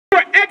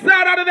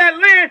exiled out of that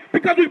land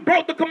because we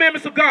broke the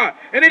commandments of God.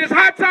 And it is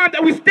high time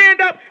that we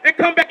stand up and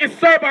come back and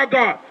serve our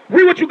God.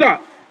 Read what you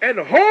got. And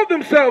hold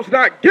themselves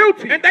not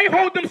guilty. And they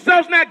hold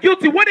themselves not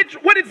guilty. What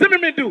did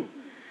Zimmerman do?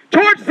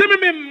 George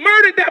Zimmerman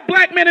murdered that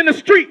black man in the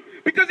street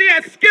because he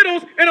had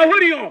Skittles and a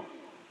hoodie on.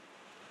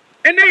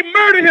 And they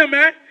murdered him,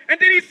 man. And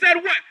then he said,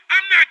 what?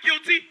 I'm not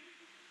guilty.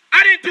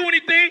 I didn't do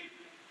anything.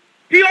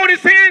 He hold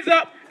his hands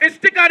up and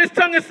stick out his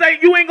tongue and say,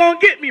 you ain't gonna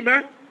get me,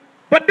 man.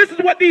 But this is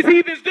what these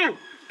heathens do.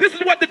 This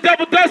is what the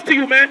devil does to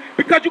you, man,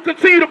 because you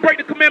continue to break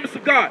the commandments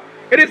of God.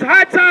 It is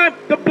high time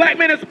the black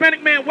man and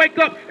Hispanic man wake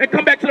up and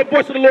come back to the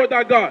voice of the Lord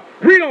thy God.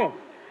 Read on.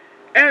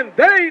 And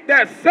they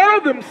that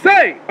sell them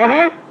say,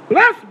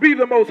 blessed be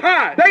the Most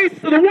High.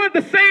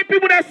 The same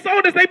people that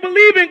sold us, they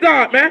believe in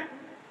God, man.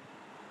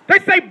 They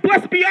say,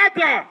 blessed be our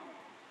God.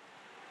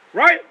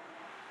 Right?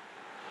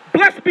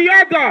 Blessed be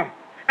our God.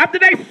 After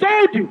they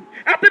sold you,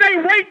 after they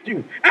raped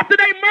you, after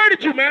they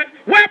murdered you, man.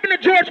 What happened to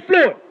George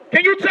Floyd?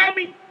 Can you tell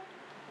me?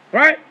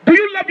 Right? Do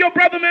you love your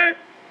brother, man?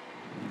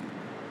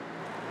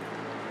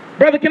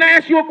 Brother, can I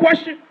ask you a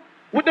question?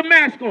 With the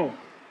mask on,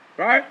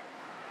 right?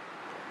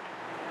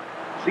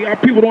 See, our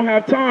people don't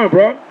have time,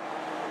 bro.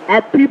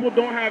 Our people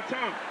don't have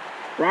time,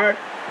 right?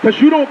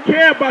 Because you don't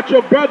care about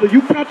your brother.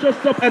 You count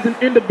yourself as an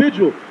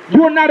individual.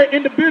 You are not an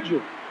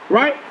individual,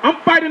 right?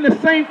 I'm fighting the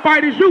same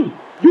fight as you.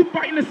 You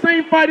fighting the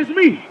same fight as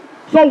me.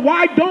 So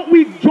why don't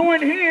we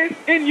join hands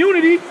in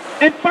unity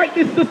and fight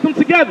this system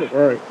together?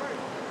 Right.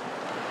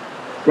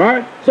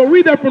 Right? So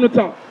read that from the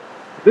top.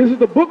 This is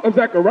the book of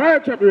Zechariah,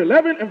 chapter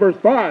 11 and verse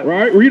 5.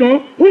 Right, read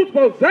on. Whose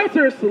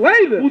possessors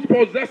slay them. Whose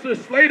possessors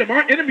slay them.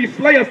 Our enemies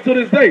slay us to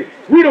this day.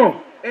 Read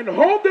on. And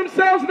hold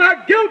themselves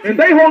not guilty. And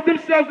they hold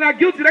themselves not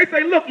guilty. They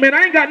say, look, man,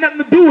 I ain't got nothing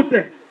to do with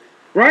that.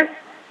 Right?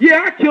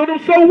 Yeah, I killed them,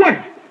 so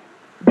what?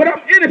 But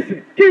I'm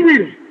innocent. Keep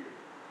reading.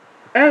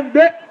 And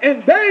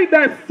they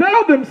that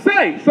sell them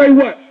say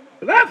what?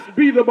 Blessed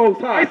be the Most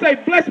High. They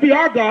say, blessed be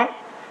our God.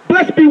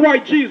 Blessed be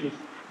white Jesus.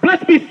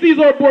 Blessed be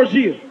Caesar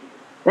Borgia.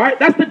 Right?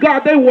 That's the God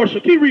they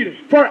worship. Keep reading.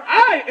 For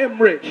I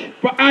am rich.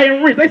 For I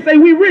am rich. They say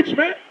we rich,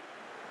 man.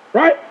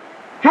 Right?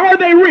 How are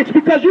they rich?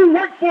 Because you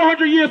worked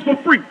 400 years for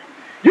free.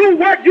 You're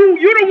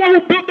the one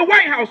who built the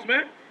White House,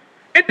 man.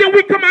 And then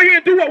we come out here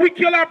and do what? We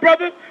kill our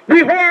brother.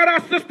 We whore out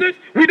our sisters.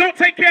 We don't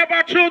take care of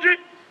our children.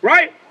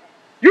 Right?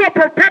 You are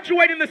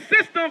perpetuating the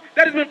system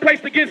that has been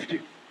placed against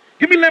you.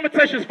 Give me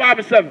Lamentations 5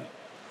 and 7.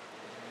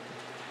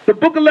 The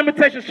book of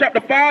Lamentations chapter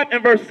 5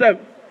 and verse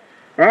 7.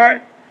 All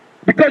right?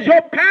 Because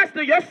your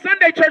pastor, your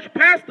Sunday church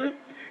pastor,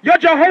 your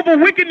Jehovah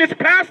Wickedness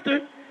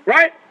pastor,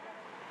 right?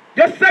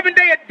 Your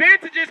Seventh-day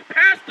Advantages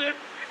pastor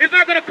is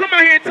not going to come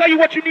out here and tell you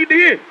what you need to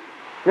hear,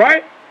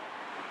 right?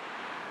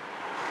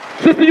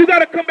 Sister, you got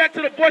to come back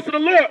to the voice of the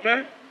Lord,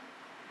 man.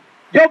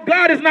 Your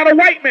God is not a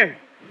white man.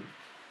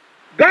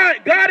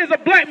 God is a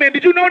black man.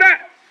 Did you know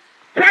that?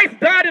 Christ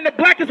died in the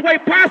blackest way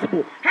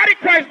possible. How did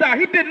Christ die?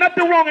 He did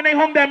nothing wrong and they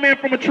hung that man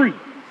from a tree.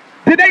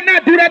 Did they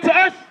not do that to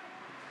us?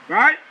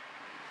 Right?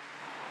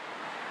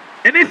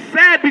 And it's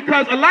sad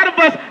because a lot of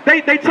us,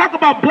 they talk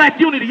about black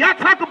unity. Y'all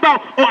talk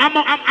about, oh,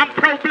 I'm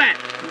pro-black.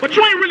 But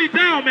you ain't really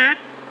down, man.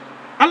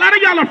 A lot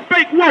of y'all are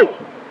fake woke.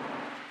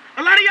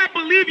 A lot of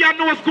y'all believe y'all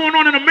know what's going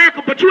on in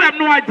America, but you have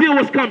no idea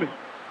what's coming.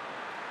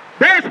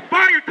 There's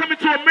fire coming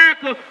to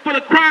America for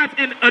the crimes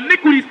and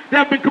iniquities that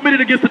have been committed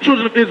against the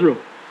children of Israel.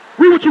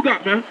 Read what you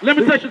got, man.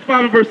 Lamentations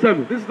 5 and verse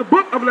 7. This is the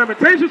book of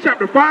Lamentations,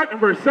 chapter 5 and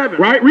verse 7.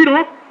 Right, read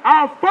on.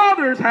 Our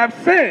fathers have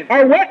sinned.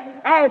 Our what?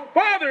 Our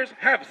fathers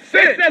have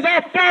sinned. It says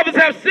our fathers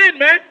have sinned,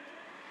 man.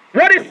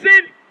 What is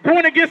sin?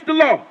 Going against the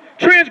law.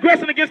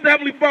 Transgressing against the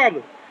Heavenly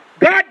Father.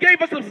 God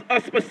gave us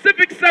a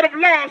specific set of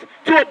laws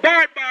to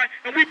abide by,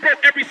 and we broke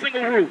every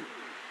single rule.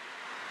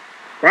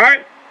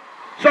 Right?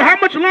 So how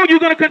much longer are you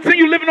going to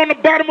continue living on the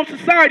bottom of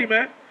society,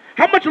 man?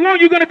 How much longer are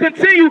you going to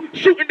continue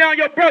shooting down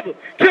your brother,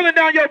 killing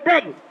down your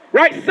brother,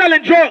 right?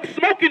 Selling drugs,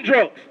 smoking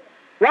drugs,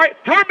 right?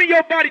 Harming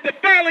your body,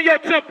 defiling your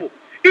temple,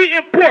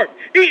 eating pork,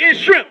 eating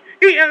shrimp,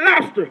 eating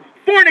lobster,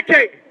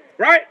 fornicating,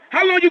 right?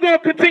 How long are you going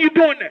to continue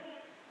doing that?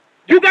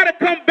 You got to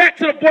come back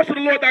to the voice of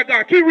the Lord thy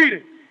God. Keep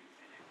reading.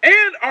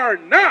 And are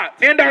not.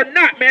 And are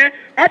not, man.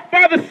 Our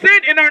fathers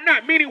sinned and are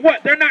not, meaning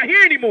what? They're not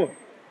here anymore.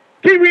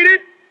 Keep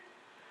reading.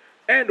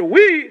 And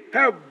we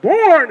have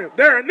borne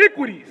their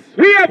iniquities.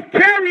 We have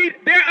carried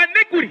their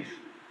iniquities.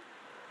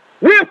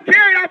 We have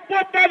carried our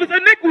forefathers'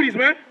 iniquities,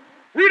 man.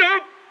 Read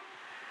on.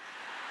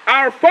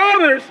 Our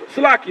fathers,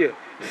 Salakia,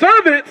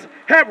 servants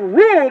have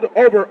ruled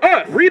over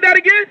us. Read that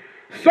again.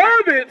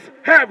 Servants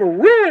have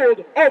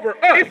ruled over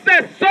us. It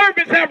says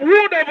servants have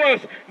ruled over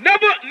us.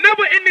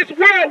 Never in this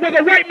world was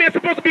a white man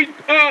supposed to be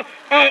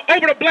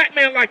over the black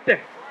man like that.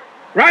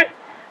 Right?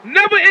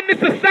 Never in this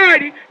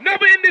society,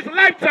 never in this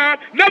lifetime,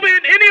 never in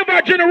any of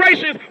our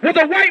generations was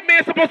a white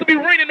man supposed to be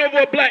reigning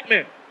over a black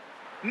man.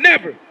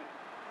 Never.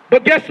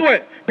 But guess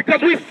what?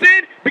 Because we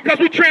sinned, because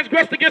we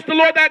transgressed against the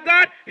Lord thy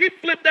God, he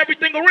flipped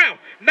everything around.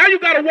 Now you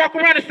got to walk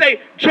around and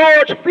say,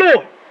 George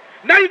Floyd.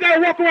 Now you got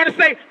to walk around and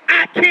say,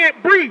 I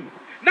can't breathe.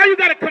 Now you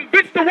got to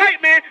convince the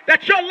white man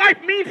that your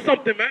life means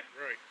something, man.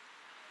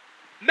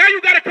 Right. Now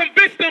you got to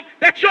convince them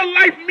that your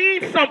life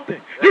means something.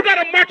 You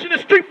got to march in the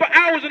street for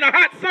hours in the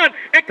hot sun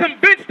and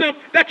convince them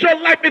that your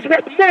life is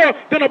worth more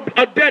than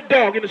a dead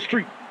dog in the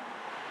street.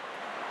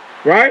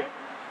 Right?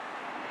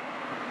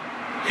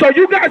 So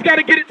you guys got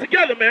to get it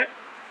together, man.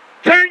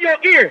 Turn your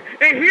ear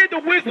and hear the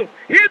wisdom,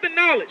 hear the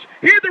knowledge,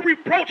 hear the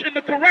reproach and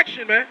the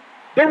correction, man.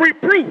 The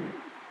reproof.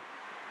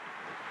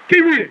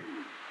 Keep reading.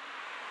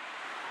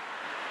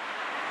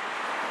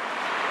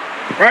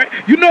 Right?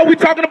 You know what we're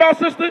talking about,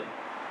 sister?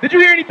 Did you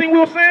hear anything we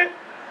were saying?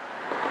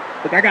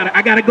 Look,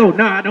 I gotta go.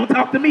 Nah, don't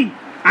talk to me.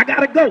 I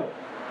gotta go.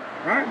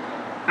 Right?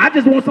 I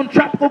just want some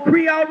tropical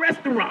Creole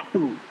restaurant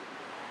food.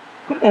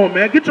 Come on,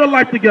 man. Get your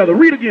life together.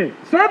 Read again.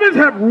 Servants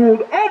have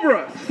ruled over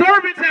us.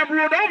 Servants have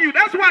ruled over you.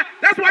 That's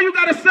why you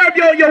gotta serve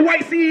your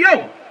white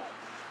CEO.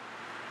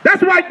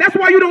 That's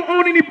why you don't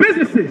own any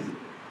businesses.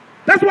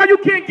 That's why you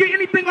can't get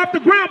anything off the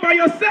ground by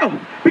yourself.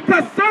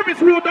 Because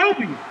servants ruled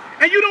over you.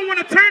 And you don't want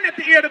to turn at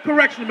the ear of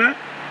correction, man.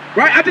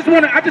 Right? I just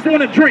want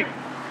to drink.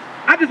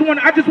 I just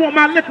want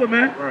my liquor,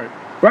 man.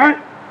 Right?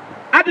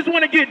 I just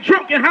want to get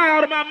drunk and high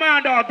out of my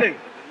mind all day.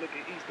 Look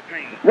at Easter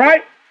pain.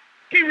 Right?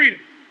 Keep reading.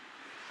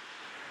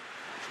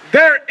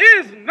 There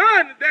is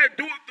none that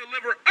doeth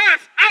deliver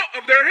us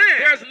out of their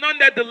hand. There's none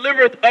that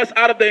delivereth us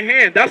out of their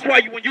hand. That's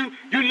why when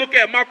you look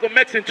at Malcolm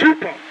X and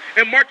Tupac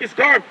and Marcus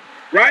Garvey,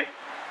 right?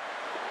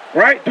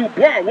 Right?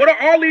 Dubois, what are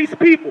all these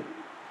people?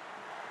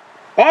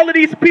 All of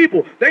these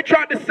people, they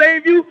tried to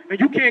save you, and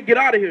you can't get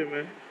out of here,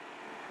 man.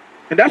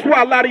 And that's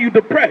why a lot of you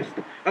depressed.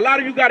 A lot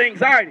of you got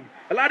anxiety.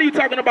 A lot of you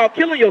talking about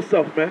killing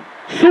yourself, man.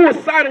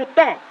 Suicidal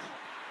thoughts.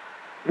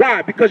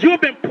 Why? Because you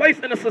have been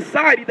placed in a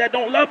society that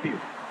don't love you.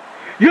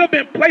 You have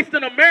been placed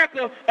in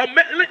America.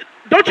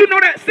 Don't you know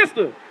that,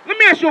 sister? Let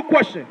me ask you a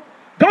question.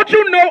 Don't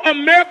you know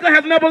America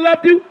has never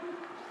loved you?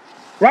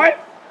 Right?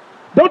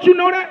 Don't you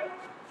know that?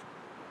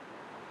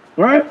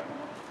 Right?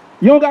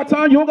 You don't got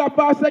time? You don't got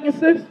 5 seconds,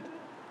 sis?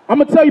 I'm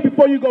going to tell you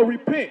before you go,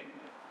 repent.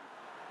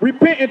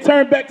 Repent and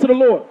turn back to the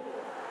Lord.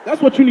 That's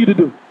what you need to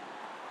do.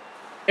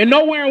 And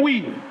nowhere in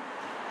weed.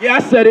 Yeah, I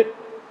said it.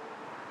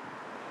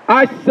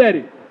 I said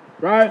it.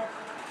 Right?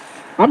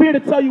 I'm here to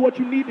tell you what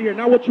you need to hear,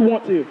 not what you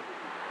want to hear.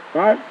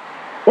 Right?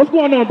 What's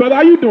going on, brother?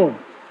 How you doing?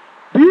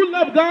 Do you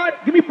love God?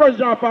 Give me 1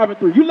 John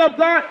 5:3. You love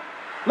God?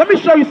 Let me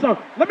show you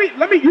something.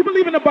 You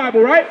believe in the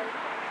Bible, right?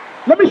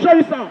 Let me show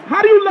you something.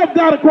 How do you love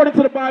God according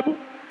to the Bible?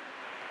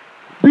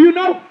 Do you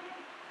know?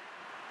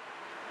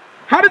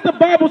 How does the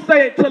Bible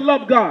say to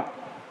love God?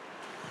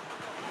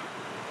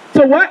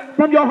 To what?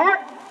 From your heart?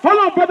 Hold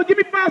on, brother. Give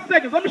me 5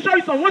 seconds. Let me show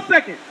you something. 1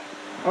 second.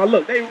 Oh,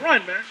 look. They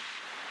run, man.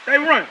 They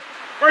run.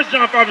 1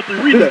 John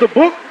 5:3. Read this that. Is the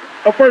book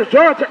of 1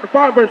 John chapter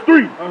 5, verse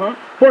 3.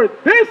 For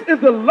this is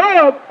the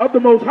love of the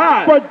Most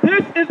High. For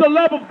this is the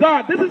love of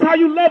God. This is how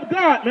you love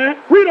God, man.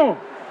 Read on.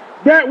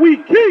 That we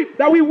keep.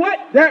 That we what?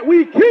 That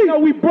we keep. No,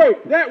 we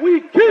break. That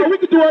we keep. No, we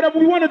can do whatever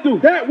we want to do.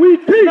 That we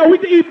keep. No, we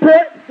can eat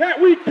pork. That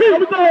we keep. No,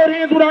 we can hold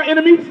hands with our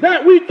enemies.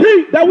 That we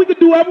keep. That we can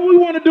do whatever we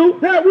want to do.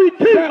 That we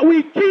keep. That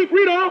we keep.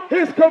 Read on.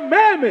 His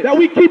commandments. That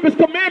we keep his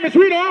commandments.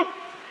 Read on.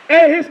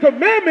 And his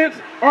commandments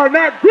are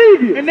not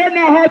grievous. And they're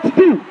not hard to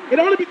do. It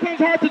only becomes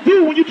hard to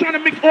do when you're trying to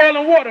mix oil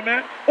and water,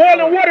 man.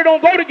 Oil and water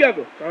don't go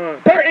together.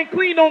 Dirt and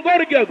clean don't go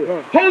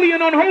together. Holy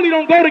and unholy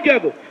don't go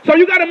together. So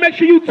you got to make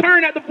sure you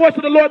turn at the voice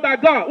of the Lord thy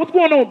God. What's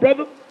going on,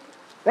 brother?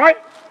 Right?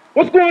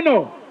 What's going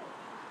on?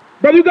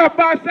 Brother, you got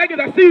 5 seconds.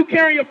 I see you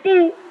carrying your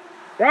food.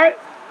 Right?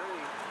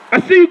 I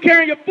see you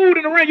carrying your food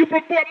in the rain. You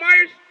from Fort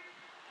Myers?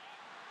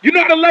 You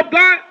know how to love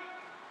God?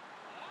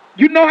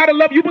 You know how to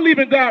love. You believe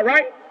in God,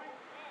 right?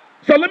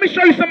 So let me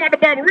show you something out the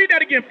Bible. Read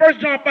that again. 1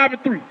 John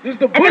 5:3. I'm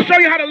going to show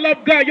you how to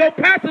love God. Your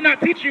pastor not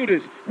teaching you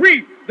this.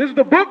 Read. This is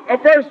the book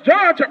of 1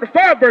 John chapter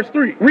 5, verse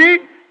 3.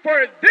 Read.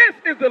 For this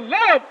is the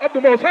love of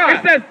the Most High.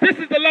 It says this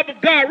is the love of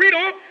God. Read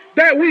on.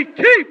 That we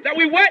keep. That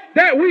we what?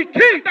 That we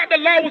keep. I thought the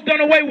law was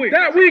done away with.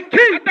 That we keep.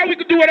 I thought we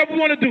could do whatever we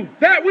want to do.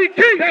 That we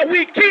keep. That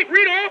we keep.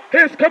 Read on.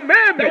 His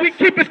commandments. That we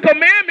keep his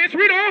commandments.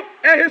 Read on.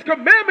 And his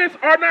commandments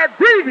are not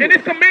grievous. And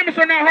his commandments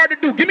are not hard to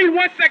do. Give me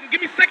 1 second. Give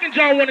me 2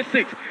 John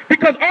 1:6.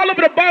 Because all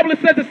over the Bible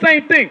it says the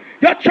same thing.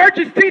 Your church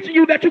is teaching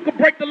you that you can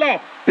break the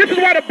law. This is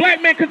why the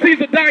black man continues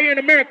to die here in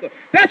America.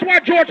 That's why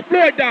George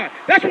Floyd died.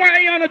 That's why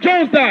Aiyana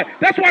Jones died.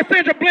 That's why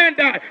Sandra Bland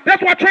died.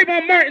 That's why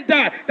Trayvon Martin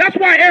died. That's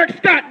why Eric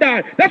Scott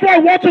died. That's why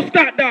Walter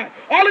Scott died.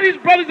 All of these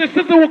brothers and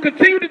sisters will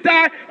continue to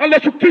die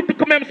unless you keep the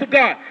commandments of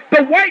God.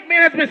 The white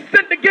man has been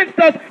sent against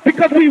us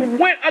because we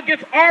went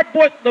against our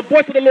voice, the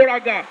voice of the Lord our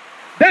God.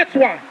 That's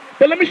why.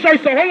 But let me show you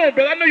something. Hold on,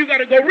 brother. I know you got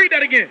to go. Read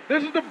that again.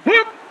 This is the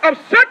book of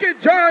 2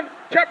 John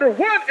chapter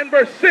 1 and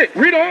verse 6.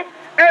 Read on.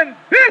 And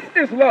this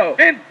is love.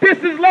 And this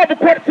is love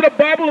according to the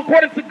Bible,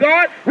 according to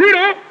God. Read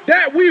on.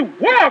 That we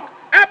walk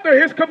after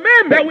his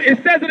commandments.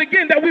 It says it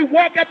again, that we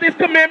walk after his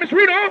commandments.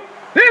 Read on.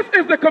 This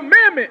is the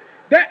commandment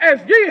that as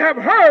ye have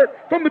heard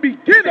from the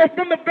beginning. So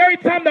from the very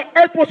time the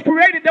earth was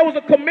created, there was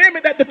a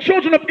commandment that the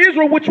children of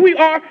Israel, which we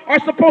are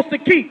supposed to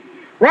keep.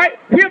 Right?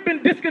 We have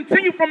been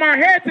discontinued from our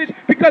heritage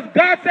because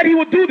God said he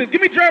would do this.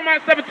 Give me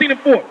Jeremiah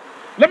 17:4.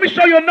 Let me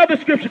show you another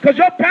scripture because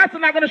your pastor's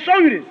not going to show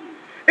you this.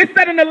 It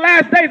said in the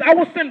last days, I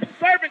will send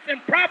servants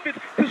and prophets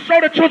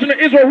show the children of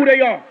Israel who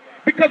they are.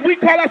 Because we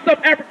call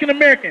ourselves African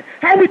American.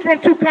 How are we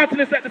from two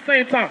continents at the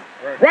same time?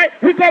 Right?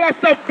 We call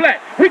ourselves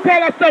black. We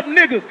call ourselves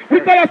niggers.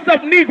 We call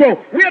ourselves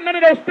Negro. We are none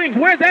of those things.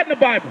 Where's that in the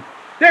Bible?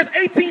 There's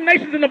 18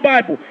 nations in the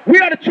Bible. We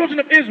are the children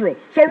of Israel.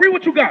 So read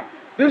what you got.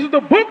 This is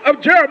the book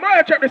of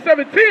Jeremiah, chapter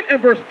 17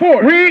 and verse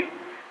 4. Read.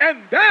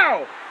 And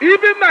thou,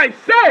 even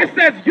thyself, It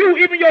says you,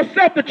 even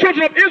yourself, the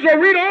children of Israel,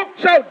 read on.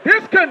 shall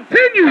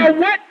discontinue. Shall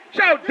what?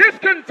 Shall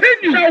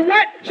discontinue. Shall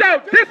what?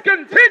 Shall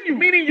discontinue.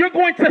 Meaning you're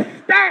going to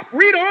stop,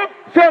 read on.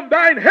 From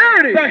thine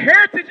heritage. The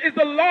heritage is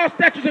the law,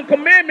 statutes, and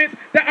commandments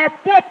that our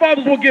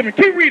forefathers were given.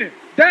 Keep reading.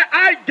 That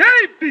I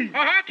gave thee.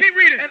 Keep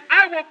reading. And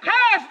I will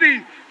cause thee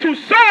to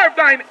serve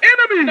thine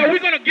enemies. No, we're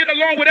going to get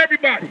along with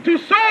everybody. To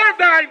serve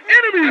thine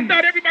enemies. I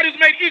thought everybody was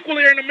made equal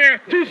here in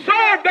America. To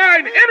serve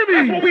thine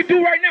enemies. That's what we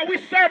do right now. We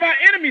serve our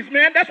enemies,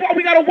 man. That's why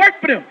we got to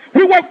work for them.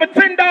 We work for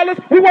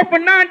 $10. We work for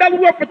 $9. We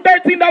work for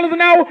 $13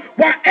 an hour.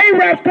 While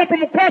Arabs come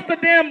from across the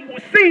damn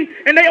sea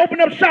and they open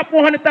up shop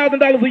for $100,000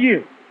 a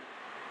year.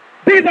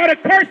 These are the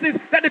curses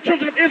that the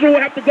children of Israel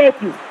will have to go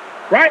through.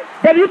 Right?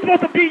 Brother, you're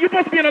supposed to be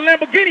in a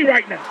Lamborghini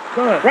right now.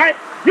 Right?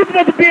 You're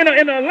supposed to be in a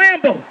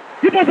Lambo.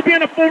 You're supposed to be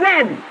in a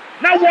Ferrari.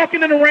 Not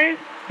walking in the rain.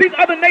 These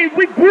other nations,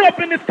 we grew up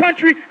in this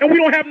country and we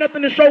don't have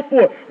nothing to show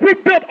for it. We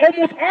built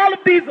almost all of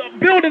these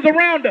buildings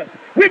around us.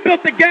 We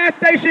built the gas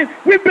station.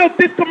 We built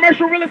this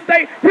commercial real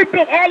estate. We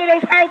built all of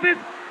those houses.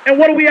 And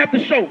what do we have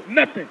to show?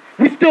 Nothing.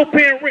 We still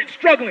paying rent,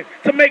 struggling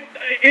to make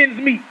ends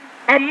meet.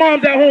 Our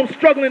moms at home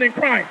struggling and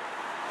crying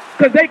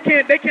because they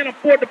can't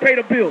afford to pay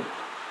the bills.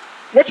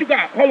 What you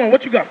got? Hold on,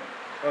 what you got?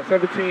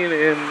 17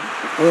 and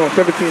 4.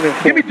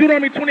 Give me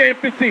Deuteronomy 28 and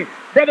 15.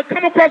 Brother,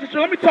 come across the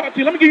street. Let me talk to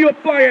you. Let me give you a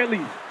flyer at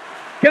least.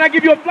 Can I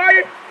give you a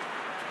flyer?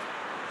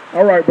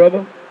 All right,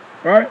 brother.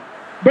 All right.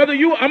 Brother,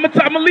 I'm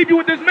gonna leave you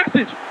with this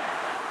message.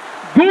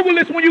 Google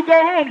this when you go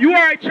home. You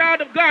are a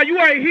child of God. You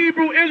are a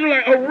Hebrew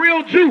Israelite, a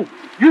real Jew.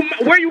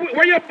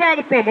 Where your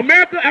father from?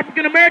 America?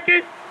 African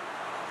American?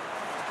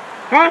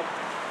 Huh?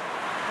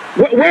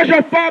 Where's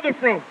your father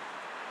from?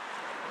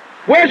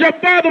 Where's your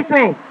father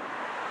from?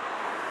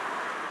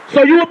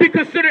 So you will be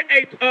considered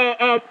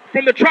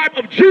from the tribe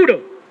of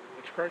Judah.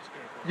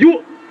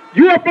 You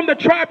are from the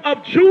tribe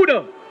of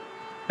Judah.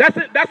 That's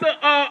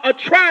a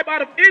tribe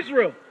out of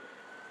Israel.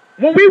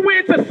 When we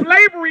went into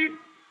slavery,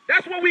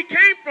 that's where we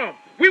came from.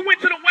 We went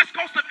to the west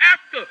coast of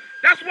Africa.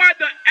 That's why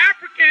the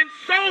Africans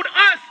sold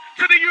us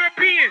to the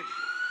Europeans.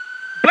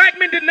 Black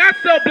men did not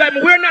sell black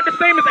men. We're not the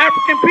same as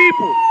African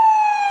people.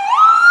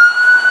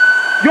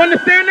 You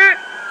understand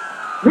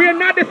that? We are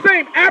not the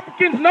same.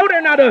 Africans know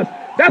they're not us.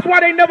 That's why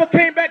they never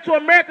came back to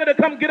America to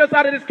come get us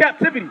out of this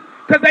captivity.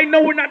 Because they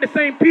know we're not the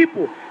same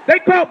people. They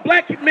call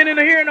black men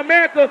here in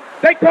America,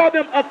 they call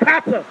them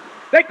akata.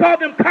 They call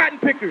them cotton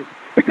pickers.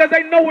 Because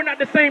they know we're not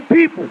the same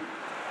people.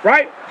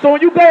 Right? So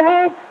when you go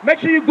home, make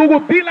sure you Google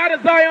 "Be Light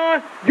of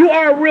Zion." You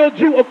are a real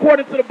Jew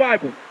according to the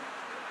Bible.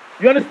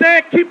 You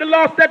understand? Keep the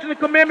law, statutes, and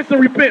commandments and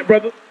repent,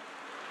 brother.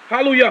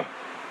 Hallelujah.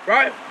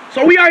 Right?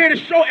 So we are here to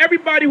show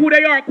everybody who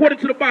they are according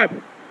to the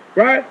Bible.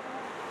 Right?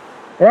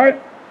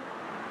 Right?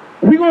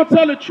 We're going to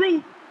tell the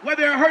truth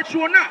whether it hurts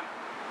you or not.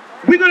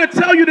 We're going to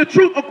tell you the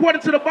truth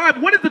according to the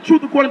Bible. What is the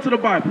truth according to the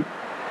Bible?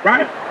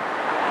 Right?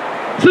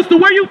 Sister,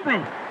 where you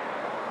from?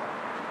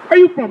 Where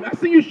you from? I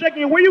see you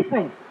shaking. Where you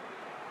from?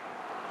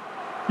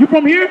 You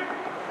from here?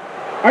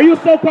 Are you a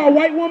so-called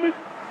white woman?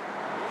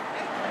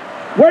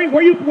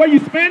 Where you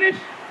Spanish?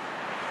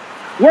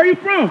 Where are you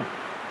from?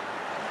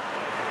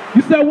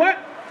 You said what?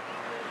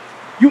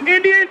 You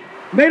Indian?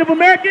 Native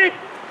American?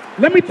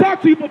 Let me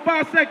talk to you for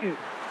 5 seconds.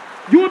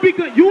 You would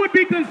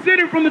be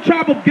considered from the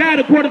tribe of Gad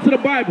according to the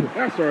Bible.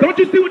 That's right. Don't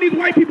you see what these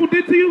white people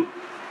did to you?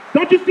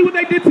 Don't you see what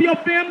they did to your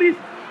families,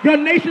 your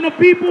nation of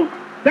people?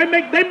 They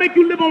make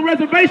you live on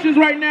reservations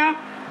right now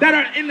that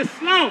are in the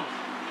slums.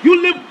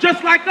 You live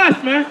just like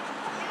us, man.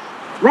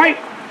 Right?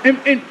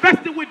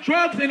 Infested with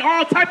drugs and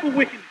all type of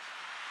wickedness.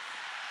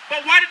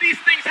 But why did these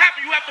things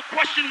happen? You have to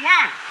question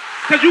why.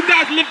 Because you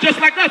guys live just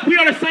like us. We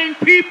are the same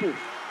people.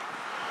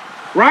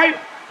 Right?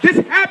 This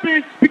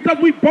happened because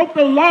we broke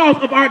the laws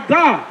of our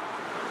God.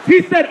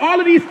 He said all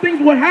of these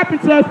things would happen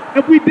to us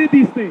if we did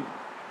these things.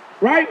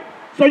 Right?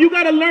 So you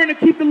got to learn to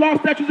keep the law,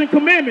 statutes, and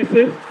commandments,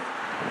 sis.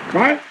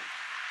 Right?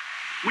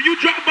 When you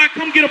drop by,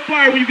 come get a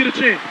flyer when you get a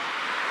chance.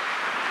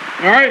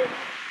 All right?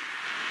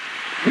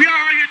 We are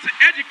out here to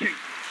educate.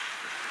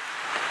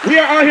 We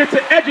are out here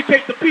to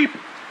educate the people.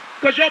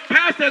 Because your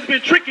pastor has been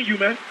tricking you,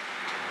 man.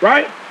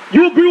 Right?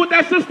 You agree with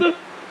that, sister?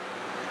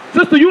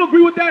 Sister, you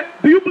agree with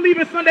that? Do you believe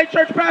in Sunday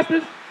church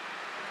pastors?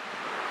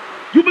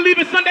 You believe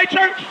in Sunday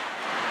church?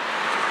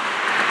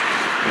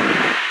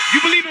 You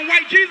believe in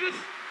white Jesus?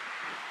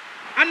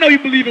 I know you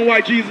believe in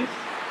white Jesus.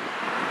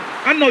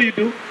 I know you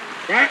do.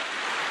 Right?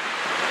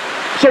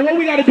 So what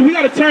we got to do, we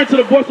got to turn to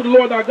the voice of the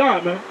Lord our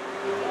God, man.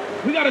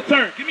 We got to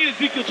turn. Give me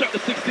Ezekiel chapter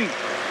 16.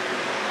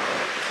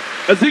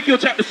 Ezekiel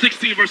chapter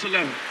 16, verse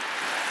 11. All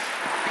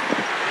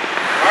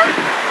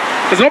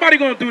right? Because nobody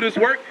going to do this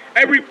work.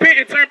 Hey, repent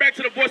and turn back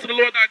to the voice of the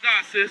Lord thy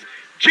God, sis.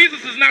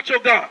 Jesus is not your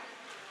God.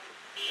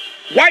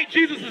 White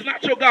Jesus is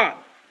not your God.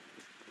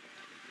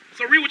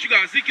 So read what you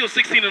got, Ezekiel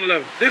 16 and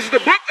 11. This is the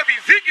book of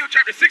Ezekiel,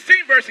 chapter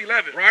 16, verse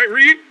 11. Right,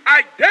 read.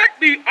 I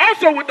decked thee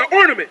also with the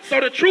ornaments.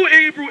 So the true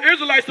Hebrew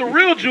Israelites, the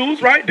real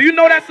Jews, right? Do you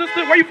know that,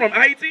 sister? Where you from?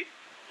 Haiti?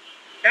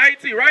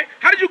 Haiti, right?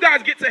 How did you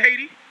guys get to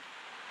Haiti?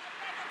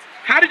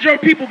 How did your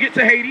people get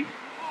to Haiti?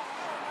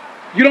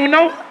 You don't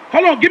know?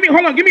 Hold on, give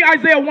me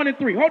Isaiah 1 and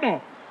 3. Hold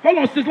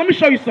on, sis, let me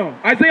show you something.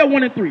 Isaiah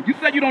 1 and 3. You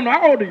said you don't know.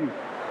 How old are you?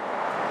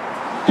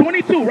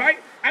 22, right?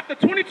 After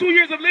 22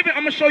 years of living,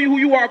 I'm going to show you who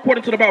you are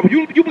according to the Bible.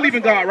 You believe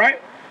in God, right?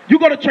 You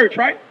go to church,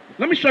 right?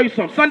 Let me show you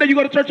something. Sunday, you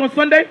go to church on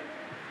Sunday?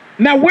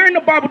 Now, where in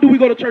the Bible do we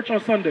go to church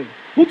on Sunday?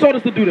 Who told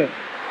us to do that?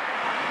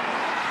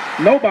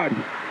 Nobody.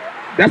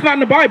 That's not in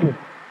the Bible.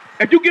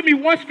 If you give me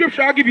one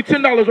scripture, I'll give you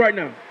 $10 right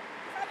now.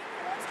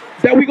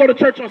 That we go to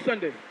church on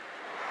Sunday.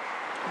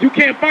 You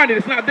can't find it.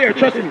 It's not there.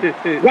 Trust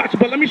me. Watch,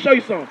 but let me show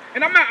you something.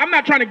 And I'm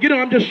not trying to get it.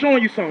 I'm just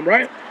showing you something,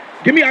 right?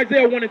 Give me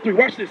Isaiah 1 and 3.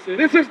 Watch this, sis.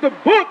 This is the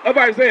book of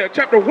Isaiah,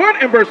 chapter 1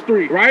 and verse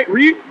 3. Right?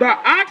 Read. The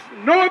ox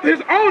knoweth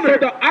his owner. So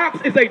the ox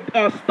is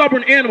a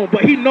stubborn animal,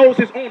 but he knows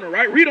his owner,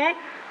 right? Read on.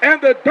 And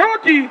the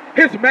donkey,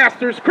 his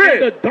master's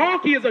crib. And the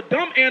donkey is a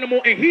dumb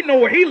animal, and he know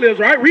where he lives,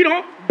 right? Read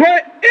on.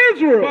 But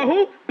Israel. But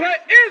who?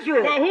 But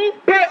Israel. But who?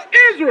 But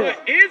Israel.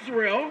 But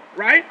Israel,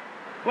 right?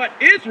 But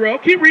Israel,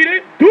 keep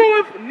reading.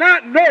 Doeth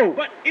not know.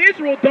 But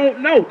Israel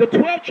don't know. The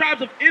 12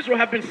 tribes of Israel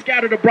have been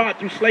scattered abroad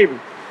through slavery,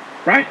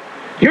 right?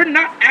 You're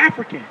not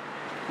African,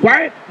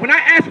 right? When I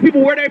ask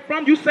people where they're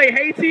from, you say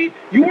Haiti.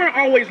 You weren't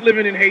always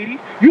living in Haiti.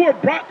 You were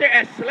brought there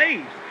as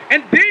slaves.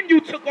 And then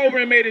you took over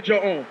and made it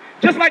your own.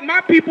 Just like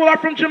my people are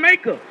from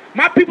Jamaica.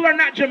 My people are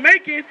not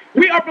Jamaican.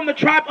 We are from the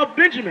tribe of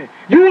Benjamin.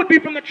 You would be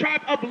from the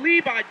tribe of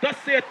Levi, thus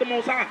saith the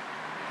Most High,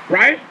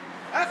 right?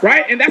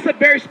 Right? And that's a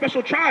very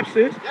special tribe,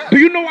 sis. Do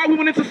you know why we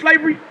went into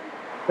slavery?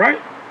 Right?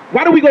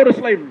 Why did we go to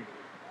slavery?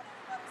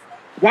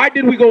 Why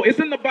did we go? It's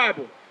in the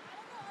Bible.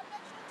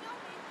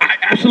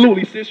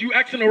 Absolutely, sis. You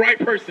asking the right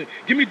person.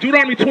 Give me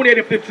Deuteronomy 28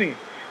 and 15.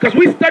 Because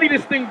we study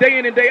this thing day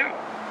in and day out,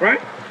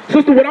 right?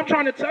 Sister, what I'm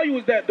trying to tell you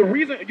is that the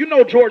reason, you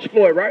know George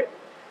Floyd, right?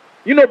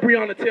 You know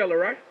Breonna Taylor,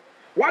 right?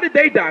 Why did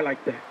they die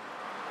like that?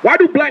 Why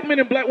do black men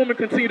and black women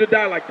continue to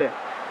die like that?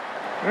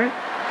 Right?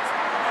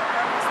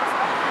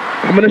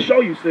 I'm going to show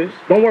you, sis.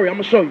 Don't worry, I'm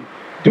going to show you.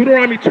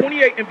 Deuteronomy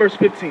 28 and verse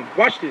 15.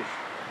 Watch this.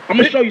 I'm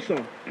going to show you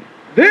something.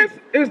 This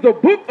is the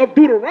book of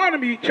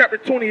Deuteronomy, chapter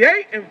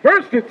 28 and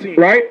verse 15.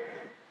 Right?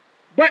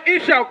 But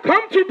it shall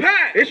come to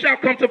pass. It shall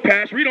come to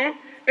pass. Read on.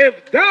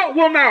 If thou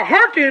wilt not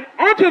hearken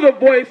unto the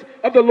voice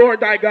of the Lord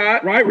thy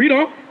God. Right? Read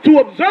on. To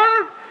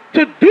observe,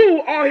 to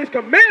do all his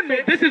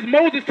commandments. This is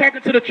Moses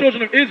talking to the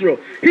children of Israel.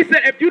 He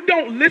said, if you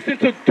don't listen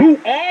to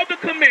do all the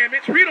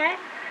commandments, read on.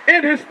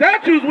 And his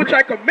statutes which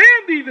I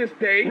command thee this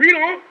day. Read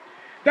on.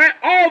 That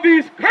all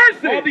these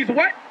curses. All these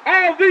what?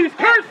 All these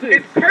curses.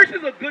 Is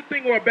curses a good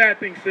thing or a bad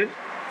thing, sis?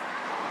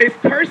 Is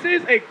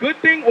curses a good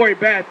thing or a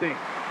bad thing?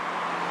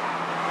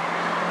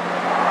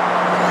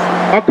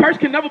 A curse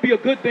can never be a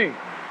good thing.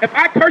 If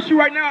I curse you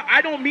right now,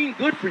 I don't mean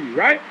good for you,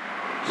 right?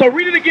 So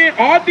read it again.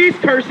 All these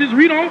curses,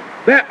 read on.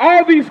 That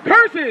all these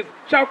curses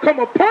shall come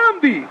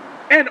upon thee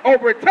and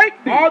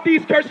overtake thee. All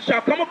these curses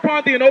shall come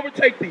upon thee and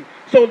overtake thee.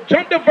 So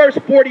jump to verse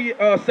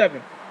 47.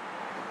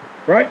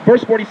 Right?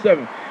 Verse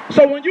 47.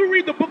 So when you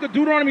read the book of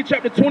Deuteronomy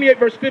chapter 28,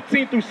 verse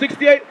 15 through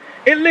 68,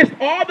 it lists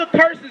all the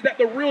curses that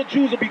the real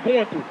Jews will be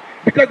going through.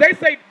 Because they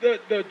say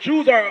the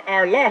Jews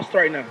are lost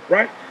right now,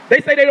 right?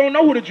 They say they don't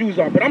know who the Jews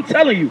are. But I'm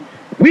telling you,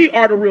 we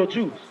are the real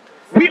Jews.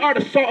 We are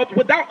the salt.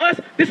 Without us,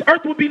 this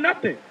earth would be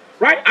nothing,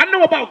 right? I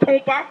know about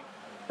compa,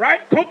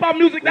 right? Compa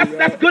music,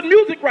 that's good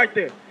music right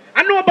there.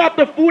 I know about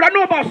the food. I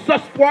know about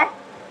suspois,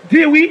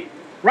 dewey,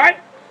 right?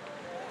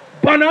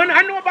 Banan,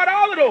 I know about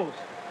all of those,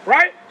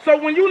 right?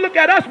 So when you look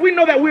at us, we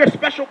know that we are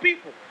special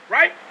people,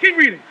 right? Keep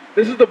reading.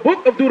 This is the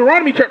book of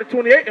Deuteronomy chapter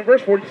 28 and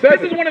verse 47.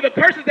 This is one of the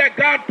curses that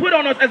God put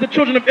on us as the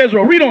children of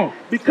Israel. Read on.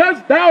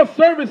 Because thou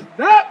servest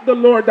not the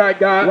Lord thy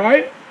God,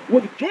 right?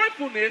 With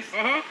joyfulness.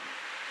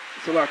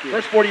 Salakia.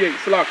 Verse 48.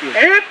 Salakia.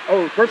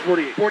 And, verse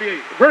 48.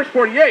 48. Verse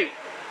 48.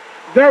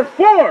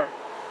 Therefore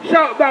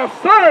shalt thou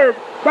serve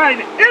thine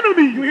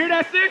enemy. You hear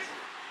that, sis?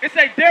 It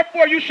say,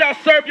 therefore you shall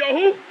serve your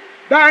who?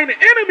 Thine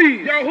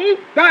enemies. Your who?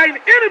 Thine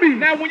enemies.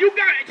 Now when you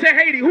got to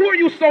Haiti, who are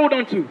you sold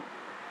unto?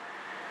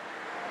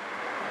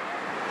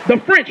 The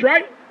French,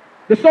 right?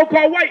 The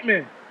so-called white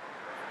men.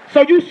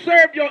 So you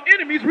serve your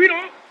enemies, read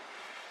on.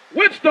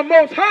 Which the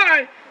Most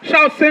High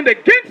shall send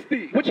against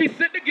thee. Which he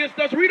sent against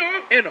us, read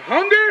on. In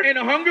hunger. In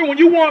a hunger, when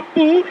you want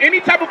food, any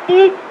type of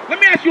food. Let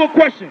me ask you a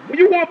question. When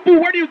you want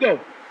food, where do you go?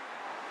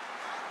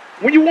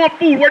 When you want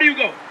food, where do you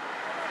go?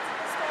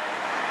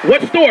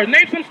 What stores?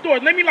 Name some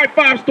stores. Name me like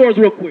 5 stores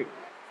real quick.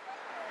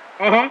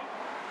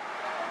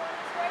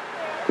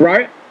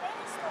 Right?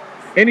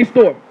 Any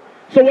store.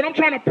 So what I'm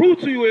trying to prove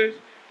to you is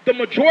the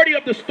majority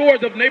of the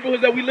stores of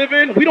neighborhoods that we live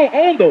in, we don't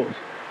own those.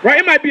 Right?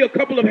 It might be a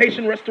couple of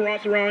Haitian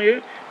restaurants around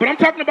here, but I'm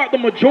talking about the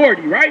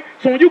majority, right?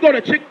 So when you go to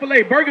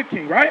Chick-fil-A, Burger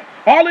King, right?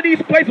 All of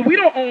these places, we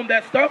don't own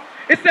that stuff.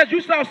 It says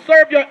you shall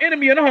serve your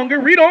enemy in hunger.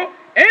 Read on.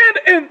 and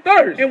in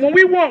thirst. And when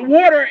we want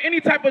water or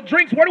any type of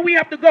drinks, where do we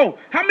have to go?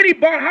 How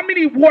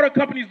many water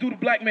companies do the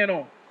black man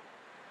own?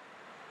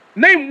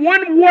 Name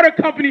one water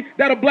company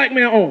that a black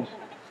man owns.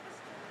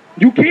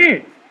 You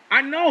can't.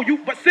 I know you,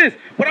 but sis,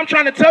 what I'm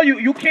trying to tell you,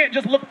 you can't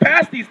just look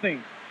past these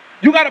things.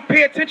 You got to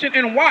pay attention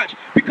and watch,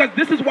 because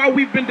this is why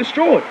we've been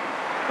destroyed,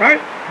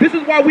 right? This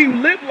is why we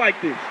live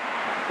like this,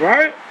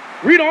 right?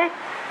 Read on.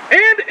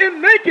 And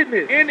in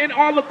nakedness. And in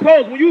all the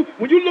clothes.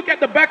 When you look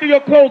at the back of your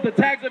clothes, the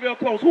tags of your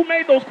clothes, who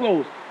made those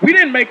clothes? We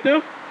didn't make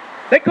them.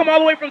 They come all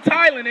the way from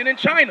Thailand and in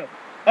China,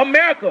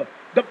 America.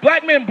 The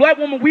black man, black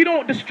woman, we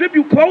don't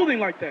distribute clothing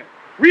like that.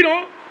 Read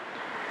on.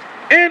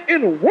 And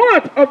in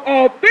want of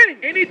all things.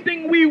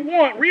 Anything we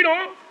want. Read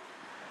on.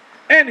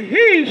 And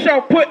he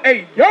shall put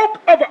a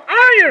yoke of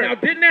iron. Now,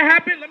 didn't that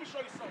happen? Let me show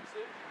you something,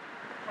 sis.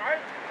 All right?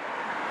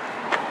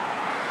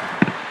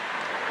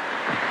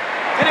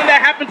 Didn't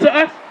that happen to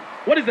us?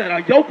 What is that,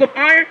 a yoke of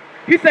iron?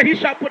 He said he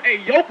shall put a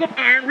yoke of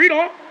iron, read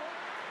on,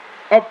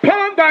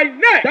 upon thy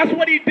neck. That's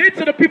what he did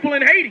to the people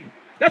in Haiti.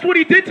 That's what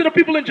he did to the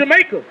people in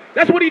Jamaica.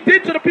 That's what he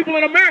did to the people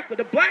in America,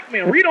 the black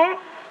man, read on.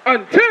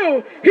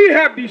 Until he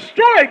have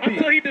destroyed thee.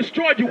 Until he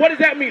destroyed you. What does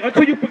that mean?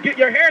 Until you forget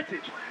your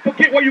heritage.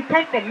 Forget where you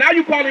come from. Now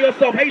you calling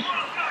yourself Haitian.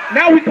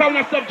 Now we calling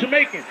ourselves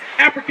Jamaican,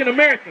 African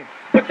American.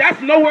 But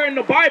that's nowhere in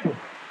the Bible.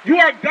 You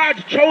are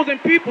God's chosen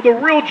people, the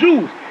real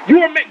Jews.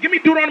 You are give me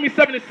Deuteronomy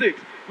 7:6.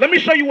 Let me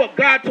show you what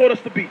God told us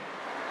to be.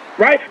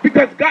 Right?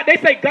 Because God, they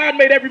say God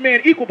made every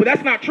man equal, but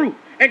that's not true.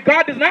 And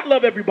God does not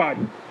love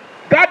everybody.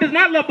 God does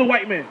not love the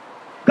white man.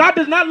 God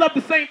does not love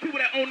the same people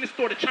that own this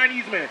store, the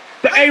Chinese man,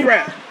 the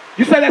Arabs.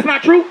 You say that's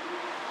not true?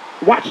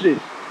 Watch this.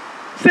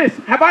 Sis,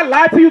 have I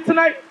lied to you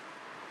tonight?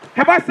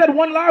 Have I said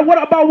one lie?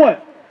 What about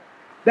what?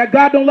 That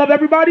God don't love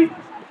everybody?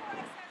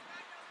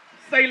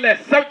 Say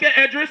less. Second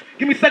address.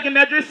 Give me second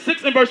address,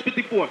 6 and verse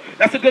 54.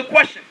 That's a good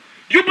question.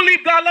 You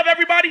believe God love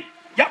everybody?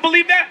 Y'all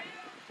believe that?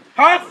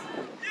 Huh?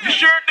 You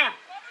sure do.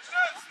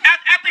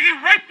 After he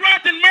raped,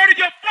 robbed, and murdered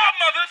your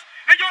foremothers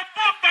and your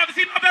forefathers,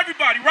 he loved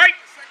everybody, right?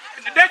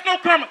 There's no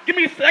karma. Give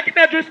me second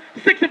address,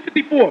 6 and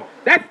 54.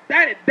 That's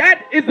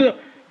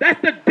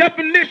the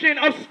definition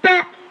of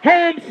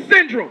Stockholm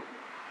Syndrome.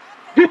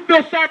 You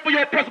feel sorry for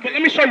your oppressor, but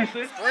let me show you,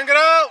 sis. Bring it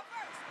out.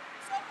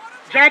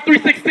 John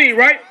 3:16,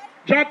 right?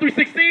 John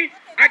 3:16.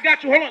 I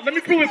got you. Hold on. Let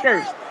me prove it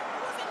first.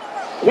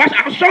 Watch.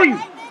 I'll show you.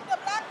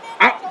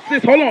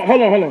 Sis, hold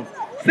on.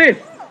 Sis.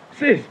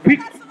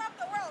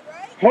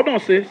 Hold on,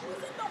 sis.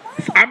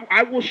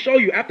 I will show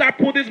you. After I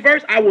pull this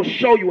verse, I will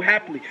show you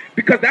happily.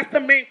 Because that's the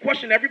main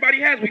question everybody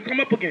has we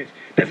come up against.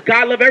 Does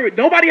God love everybody?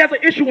 Nobody has an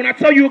issue when I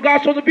tell you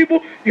God's chosen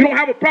people, you don't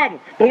have a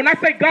problem. But when I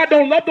say God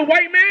don't love the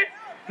white man,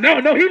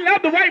 no, he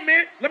loved the white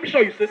man. Let me show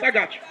you, sis. I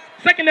got you.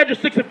 Second Ezra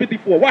 6 and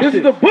 54. Watch this. This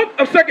is the book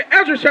of Second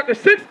Ezra, chapter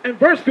 6 and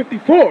verse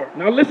 54.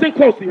 Now listen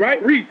closely,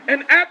 right? Read.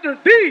 And after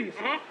these,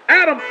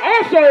 Adam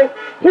also,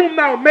 whom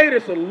thou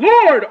madest a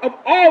Lord of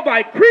all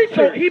thy creatures.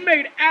 So he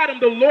made Adam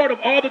the Lord of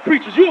all the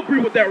creatures. You agree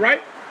with that,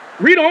 right?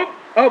 Read on.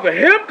 Of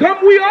him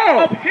come we all.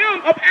 Of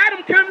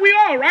Adam come we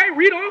all, right?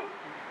 Read on.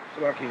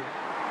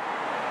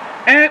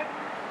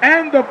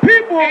 And the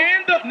people.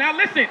 Now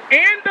listen.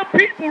 And the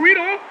people, read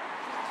on.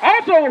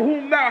 Also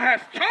whom thou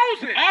hast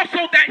chosen.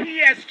 Also that he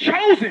has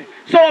chosen.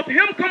 So of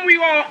him come we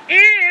all,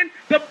 and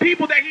the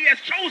people that he has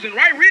chosen,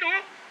 right? Read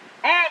on.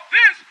 All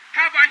this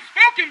have I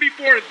spoken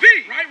before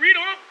thee. Right? Read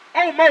on.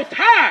 O Most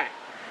High,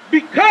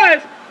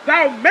 because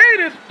thou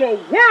madest the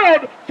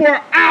world for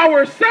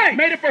our sake.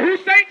 Made it for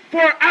whose sake?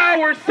 For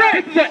our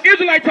sake. This is an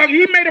Israelite talking.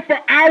 He made it for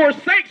our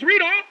sakes.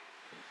 Read on.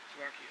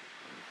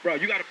 Bro,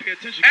 you got to pay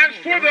attention. As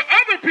for the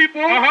other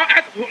people.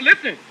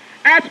 Listen.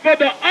 As for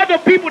the other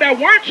people that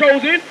weren't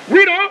chosen,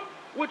 read on.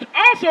 Which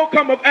also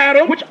come of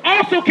Adam. Which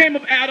also came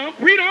of Adam.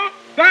 Read on.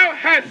 Thou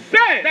hast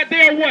said. That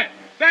they are what?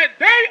 That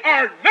they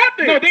are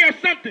nothing. No, they are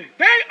something.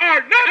 They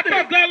are nothing.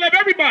 I thought God loved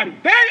everybody.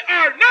 They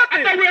are nothing.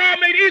 I thought we were all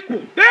made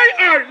equal. They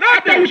are nothing. I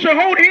thought we should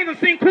hold hands and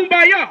sing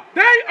Kumbaya.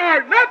 They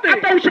are nothing. I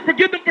thought we should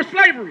forgive them for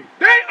slavery.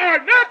 They are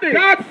nothing.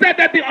 God said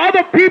that the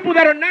other people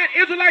that are not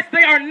Israelites,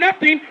 they are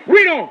nothing.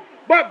 Read on.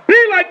 But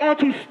be like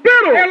unto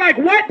spittle. They're like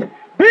what?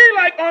 Be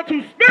like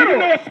unto spittle. Do you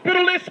know what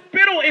spittle is?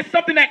 Spittle is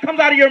something that comes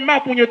out of your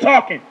mouth when you're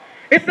talking.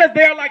 It says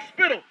they are like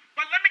spittle.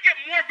 But let me get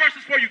more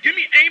verses for you. Give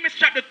me Amos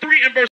chapter 3 and verse